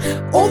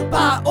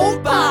 Oompa,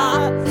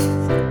 Oompa,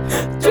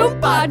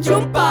 Joompar,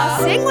 Joompar,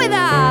 Sing with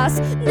us.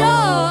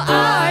 No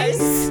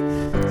ice.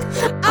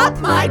 up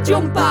my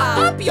Joompar,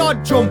 Up your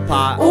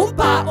Joompar.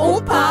 Oompa,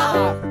 Oompa,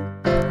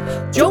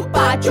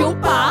 Joompar,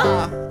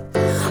 Joompar,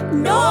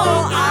 no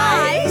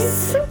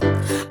ice,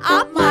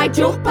 up my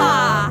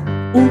Joompar.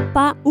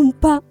 Oompa,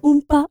 oompa,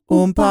 oompa,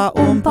 Oompa,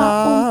 oompa,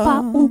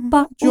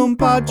 oompa,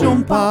 Joompar,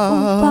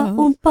 Joompar,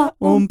 oompa,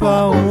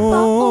 Oompa, oompa,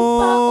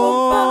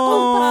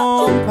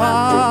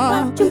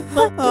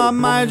 up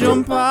my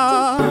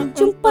Joompar,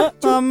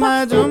 up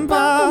my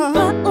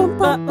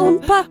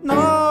Joompar, no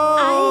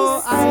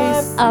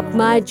ice, up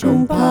my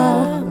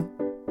Joompar,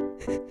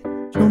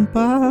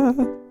 Joompar.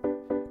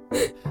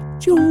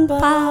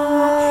 Joompar.